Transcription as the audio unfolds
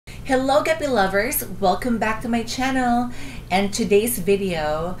Hello Guppy lovers, welcome back to my channel. And today's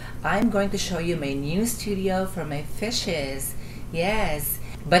video, I'm going to show you my new studio for my fishes. Yes,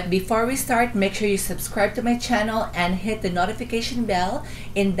 but before we start, make sure you subscribe to my channel and hit the notification bell.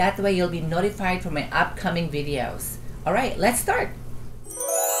 In that way, you'll be notified for my upcoming videos. All right, let's start.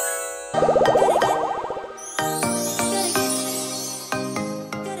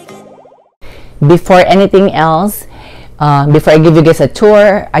 Before anything else, before I give you guys a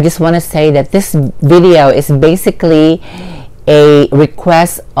tour, I just want to say that this video is basically a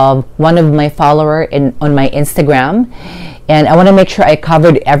request of one of my followers on my Instagram, and I want to make sure I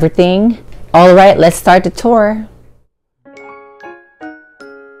covered everything. All right, let's start the tour.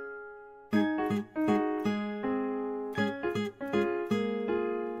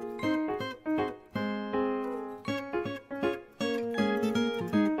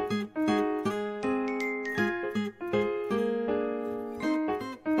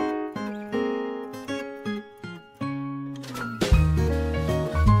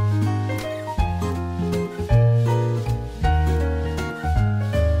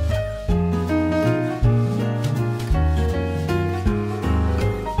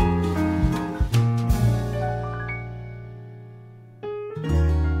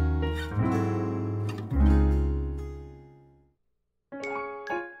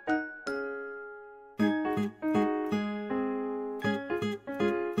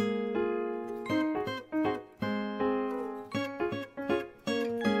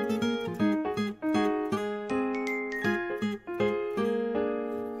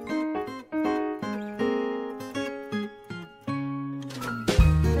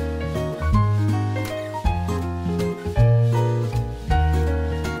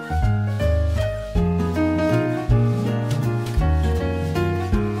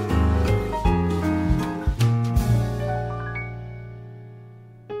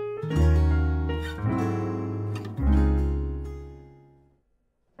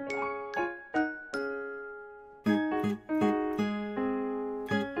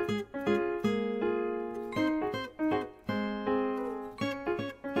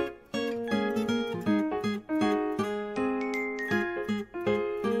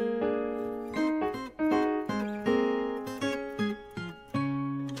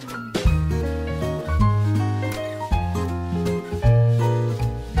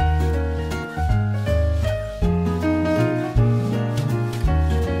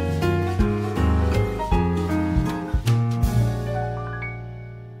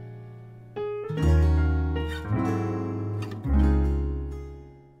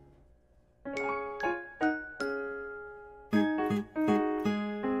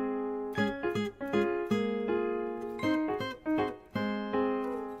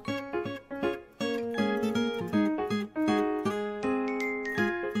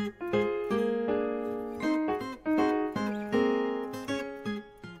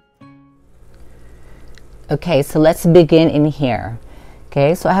 Okay, so let's begin in here.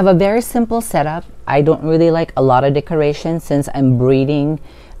 Okay, so I have a very simple setup. I don't really like a lot of decoration since I'm breeding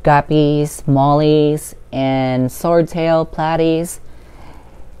guppies, mollies, and swordtail platies.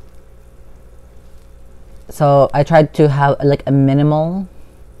 So I tried to have like a minimal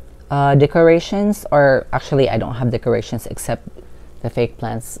decorations, or actually I don't have decorations except the fake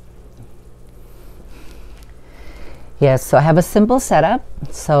plants. Yes, so I have a simple setup.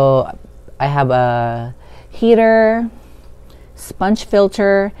 So I have a heater, sponge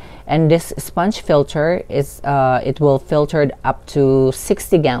filter, and this sponge filter is it will filter up to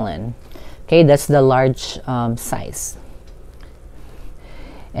 60 gallon. Okay, that's the large size.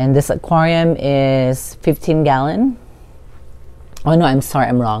 And this aquarium is 15 gallon. Oh no, I'm sorry,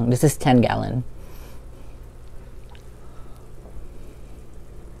 I'm wrong. This is 10 gallon.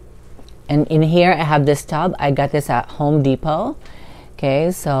 And in here I have this tub. I got this at Home Depot.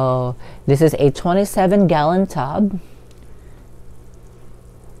 Okay, so this is a 27 gallon tub.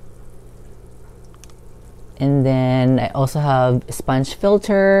 And then I also have a sponge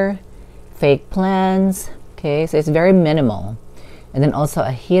filter, fake plants. Okay, so it's very minimal. And then also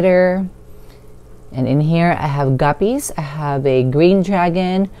a heater. And in here I have guppies. I have a green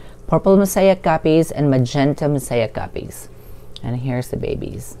dragon, purple mosaic guppies, and magenta mosaic guppies. And here's the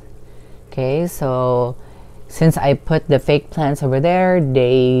babies. Okay, so since I put the fake plants over there,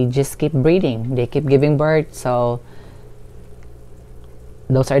 they just keep breeding. They keep giving birth. So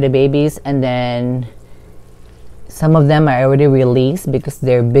those are the babies. And then some of them I already released because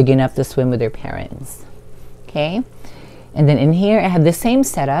they're big enough to swim with their parents. Okay. And then in here I have the same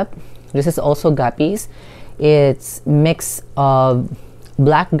setup. This is also guppies. It's mix of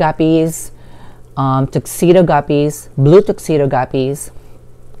black guppies, tuxedo guppies, blue tuxedo guppies,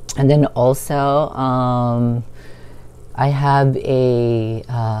 And then also I have a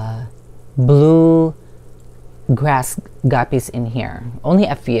blue grass guppies in here, only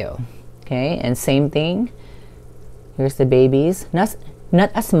a few. Okay, and same thing, here's the babies, not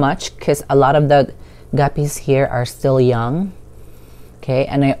as much because a lot of the guppies here are still young. Okay,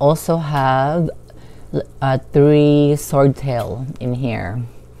 and I also have 3 swordtail in here.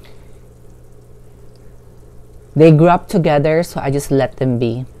 They grew up together, so I just let them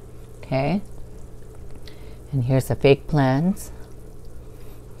be. Okay, and here's the fake plants.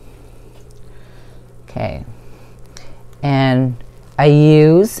 Okay, and I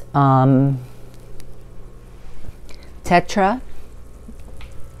use Tetra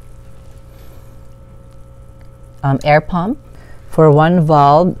air pump. For 1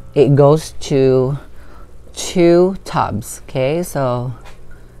 valve, it goes to 2 tubs. Okay, so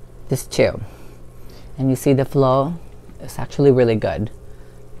this 2, and you see the flow. It's actually really good.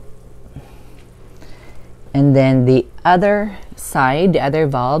 And then the other side, the other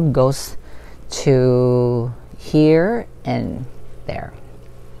valve goes to here and there.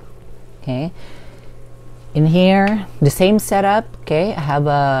 Okay, in here the same setup. Okay, I have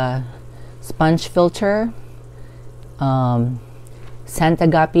a sponge filter, Santa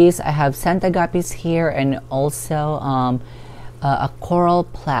Guppies. I have Santa Guppies here, and also a coral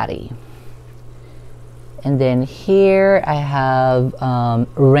platy. And then here I have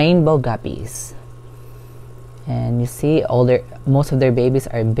rainbow guppies, and you see most of their babies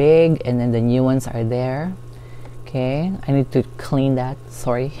are big, and then the new ones are there. Okay, I need to clean that,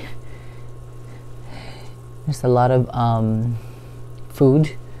 sorry. There's a lot of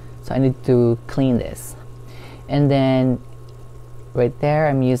food, so I need to clean this. And then right there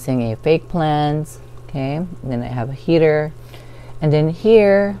I'm using a fake plants. Okay, and then I have a heater, and then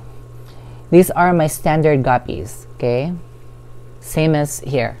here these are my standard guppies. Okay, same as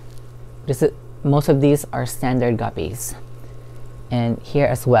here. Most of these are standard guppies, and here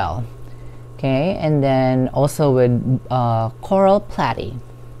as well. Okay, and then also with coral platy,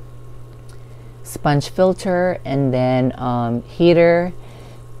 sponge filter, and then heater.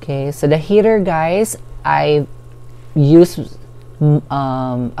 Okay, so the heater, guys, I use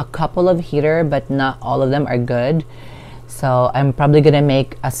a couple of heater, but not all of them are good. So I'm probably gonna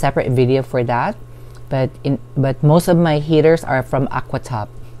make a separate video for that. But most of my heaters are from Aquatop.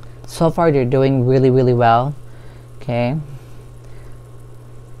 So far they're doing really, really well. Okay.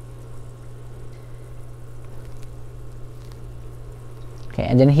 Okay,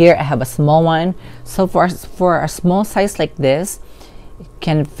 and then here I have a small one. So for a small size like this, it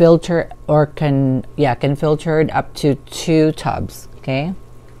can filter can filter up to 2 tubs. Okay,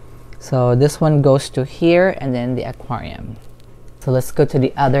 so this one goes to here, and then the aquarium. So let's go to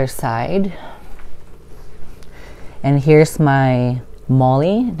the other side. And here's my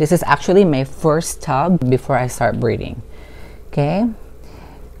Molly. This is actually my first tub before I start breeding. Okay,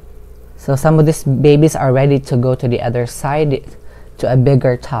 so some of these babies are ready to go to the other side, to a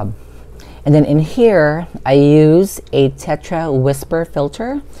bigger tub. And then in here I use a Tetra Whisper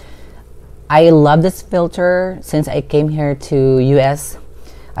filter. I love this filter. Since I came here to US,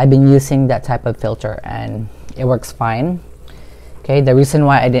 I've been using that type of filter, and it works fine. Okay, the reason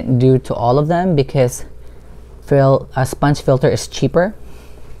why I didn't do to all of them, because a sponge filter is cheaper,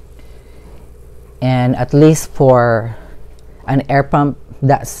 and at least for an air pump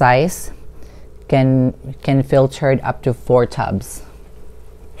that size can filter up to 4 tubs.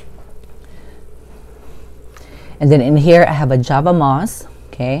 And then in here I have a Java moss.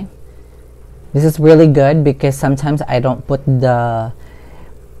 Okay, this is really good because sometimes I don't put the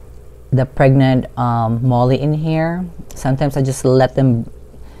pregnant Molly in here. Sometimes I just let them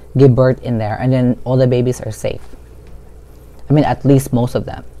give birth in there, and then all the babies are safe. I mean, at least most of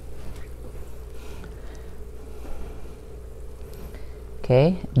them.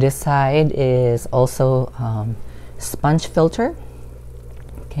 Okay, this side is also sponge filter.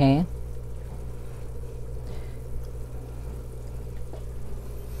 Okay,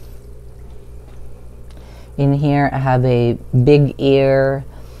 in here I have a big ear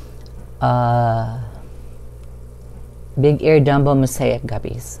Dumbo mosaic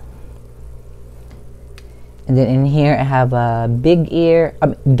guppies. And then in here I have a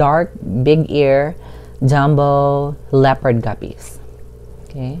dark big ear Dumbo leopard guppies.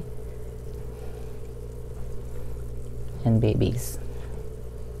 Okay, and babies.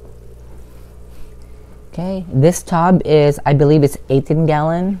 Okay, this tub is, I believe it's 18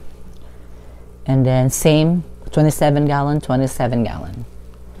 gallon, and then same 27 gallon.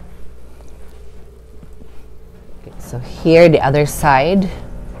 Okay, so here the other side,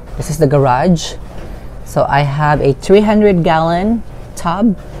 this is the garage. So I have a 300 gallon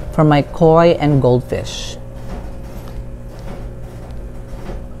tub, for my koi and goldfish.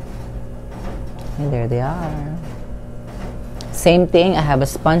 And there they are. Same thing, I have a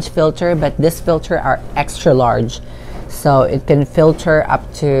sponge filter, but this filter are extra large. So it can filter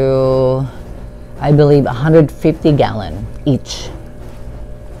up to, I believe, 150 gallon each.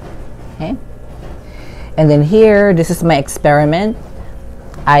 Okay. And then here, this is my experiment.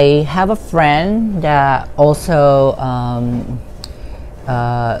 I have a friend that also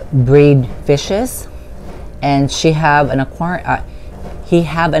breed fishes, and she have an aquarium. He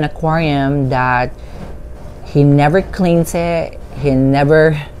have an aquarium that he never cleans it. He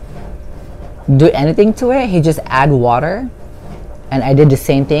never do anything to it. He just add water, and I did the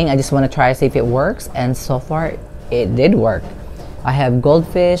same thing. I just want to try to see if it works, and so far it did work. I have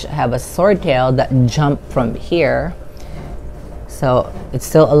goldfish. I have a swordtail that jumped from here, so it's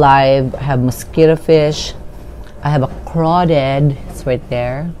still alive. I have mosquito fish. I have a crawdad. It's right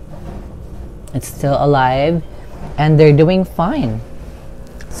there. It's still alive, and they're doing fine,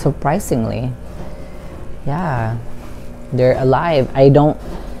 surprisingly. Yeah, they're alive. I don't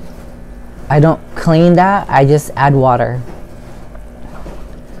clean that. I just add water.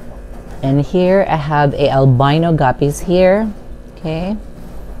 And here I have a albino guppies here. Okay,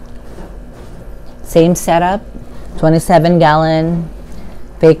 same setup, 27 gallon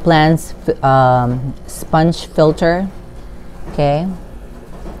fake plants, sponge filter. Okay,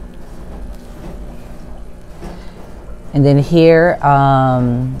 and then here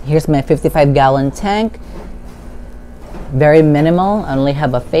here's my 55 gallon tank. Very minimal. I only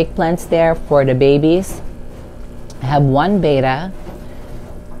have a fake plants there for the babies. I have one beta,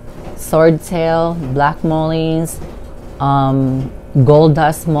 swordtail, black mollies, gold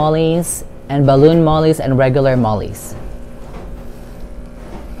dust mollies, and balloon mollies, and regular mollies.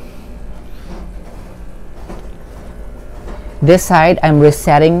 This side, I'm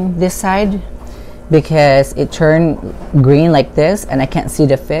resetting this side because it turned green like this and I can't see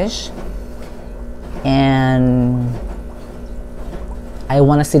the fish, and I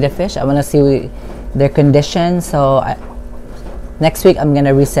want to see the fish. I want to see their condition. So next week I'm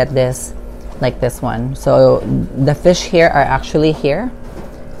gonna reset this like this one. So the fish here are actually here.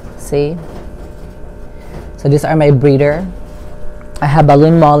 See? So these are my breeder. I have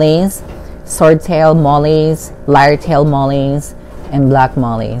balloon mollies, swordtail mollies, lyre-tail mollies, and black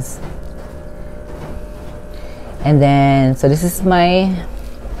mollies. And then, so this is my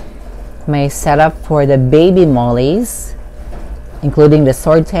setup for the baby mollies, including the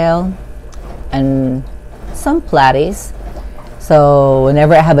swordtail and some platies. So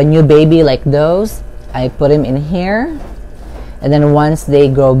whenever I have a new baby like those, I put them in here, and then once they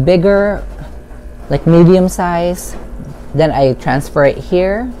grow bigger, like medium size, then I transfer it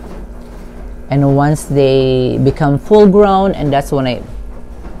here, and once they become full grown, and that's when I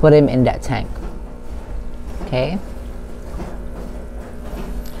put them in that tank. Okay,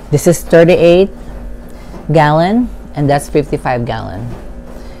 this is 38 gallon, and that's 55 gallon.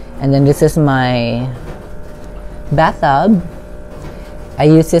 And then this is my bathtub. I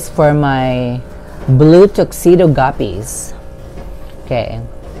use this for my blue tuxedo guppies. Okay,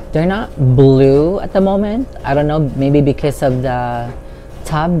 they're not blue at the moment. I don't know, maybe because of the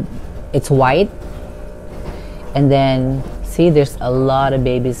tub, it's white. And then see, there's a lot of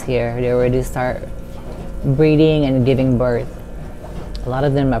babies here. They already start breeding and giving birth. A lot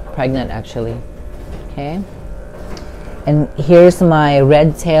of them are pregnant actually. Okay, and here's my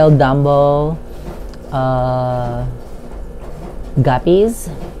red-tailed Dumbo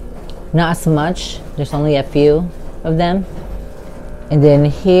guppies. Not as much, there's only a few of them. And then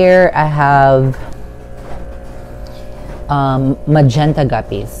here I have magenta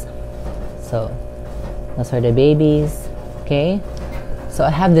guppies. So those are the babies. Okay, so I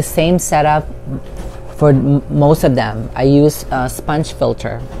have the same setup for most of them. I use a sponge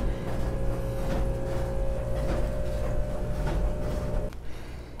filter.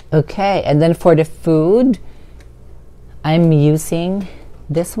 Okay, and then for the food, I'm using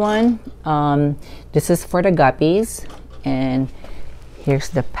this one. This is for the guppies, and here's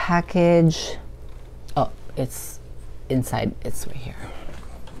the package. Oh, it's inside. It's right here.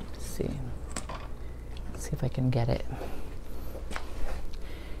 Let's see. Let's see if I can get it.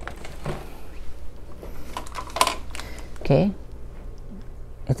 Okay,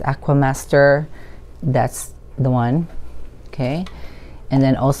 it's Aquamaster. That's the one. Okay, and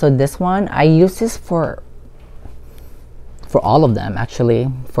then also this one. I use this for all of them actually,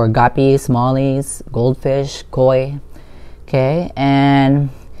 for guppies, mollies, goldfish, koi. Okay, and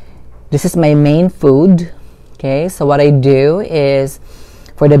this is my main food. Okay, so what I do is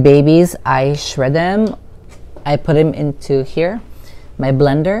for the babies, I shred them. I put them into here, my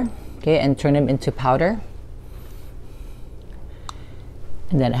blender, okay, and turn them into powder.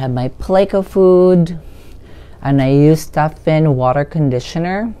 And then I have my Pleco food, and I use Stuff-In water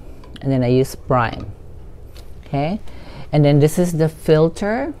conditioner, and then I use brine, okay. And then this is the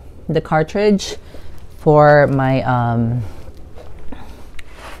filter, the cartridge for my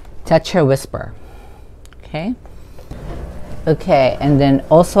Tetra Whisper, okay. Okay, and then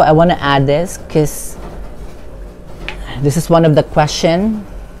also I want to add this because this is one of the question.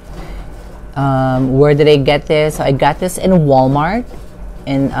 Where did I get this? So I got this in Walmart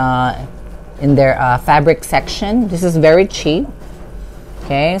in their fabric section. This is very cheap.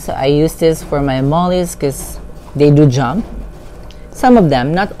 Okay, so I use this for my mollies because they do jump. Some of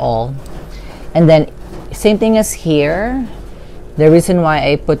them, not all. And then same thing as here. The reason why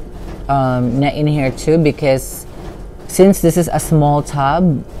I put net in here too, because since this is a small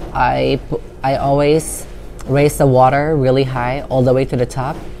tub, I always raise the water really high all the way to the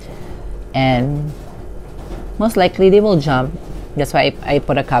top, and most likely they will jump. That's why I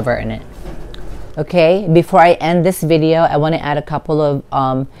put a cover in it. Okay, before I end this video, I want to add a couple of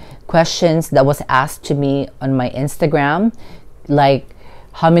questions that was asked to me on my Instagram, like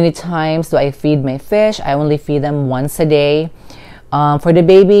how many times do I feed my fish? I only feed them once a day. For the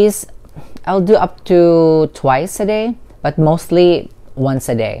babies, I'll do up to twice a day, but mostly once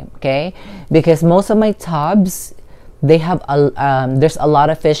a day, okay? Because most of my tubs, they have there's a lot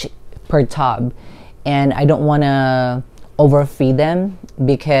of fish per tub, and I don't want to overfeed them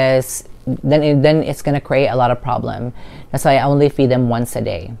because then it's gonna create a lot of problem. That's why I only feed them once a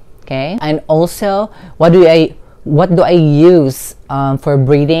day, okay? And also, what do I use for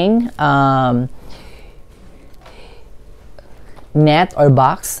breeding? Net or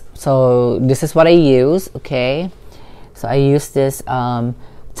box. So this is what I use, okay? So I use this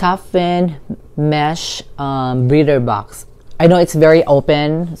Stuff-In mesh breeder box. I know it's very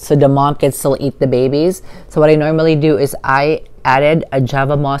open, so the mom can still eat the babies. So what I normally do is I added a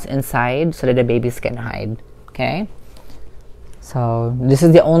Java moss inside so that the babies can hide, okay? So this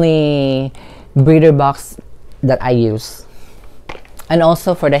is the only breeder box that I use. And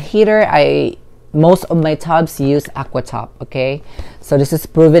also for the heater, most of my tubs use Aquatop, okay? So this is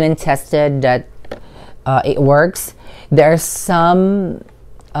proven and tested that it works. There are some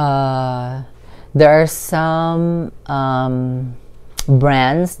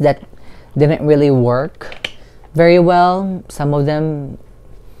brands that didn't really work very well. Some of them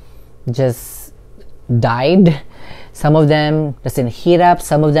just died. Some of them doesn't heat up.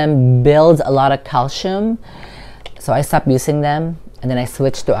 Some of them builds a lot of calcium. So I stopped using them, and then I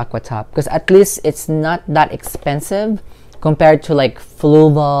switched to Aquatop because at least it's not that expensive compared to like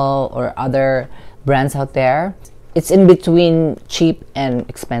Fluval or other brands out there. It's in between cheap and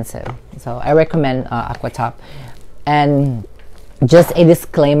expensive. So I recommend Aquatop. And just a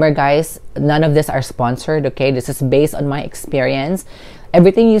disclaimer, guys, none of this are sponsored, okay? This is based on my experience.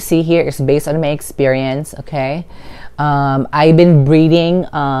 Everything you see here is based on my experience, okay? I've been breeding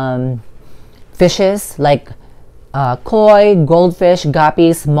fishes like koi, goldfish,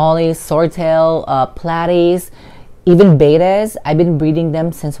 guppies, mollies, swordtail, platies, even betas. I've been breeding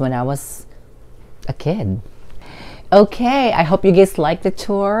them since when I was a kid. Okay, I hope you guys liked the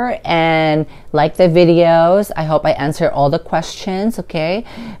tour and like the videos. I hope I answered all the questions, okay?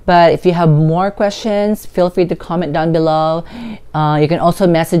 But if you have more questions, feel free to comment down below. You can also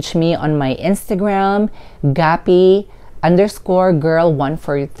message me on my Instagram,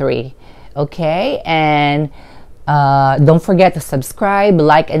 Guppy_girl143, okay? And don't forget to subscribe,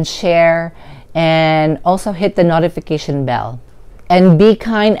 like, and share, and also hit the notification bell. And be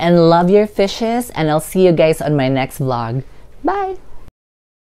kind and love your fishes, and I'll see you guys on my next vlog. Bye!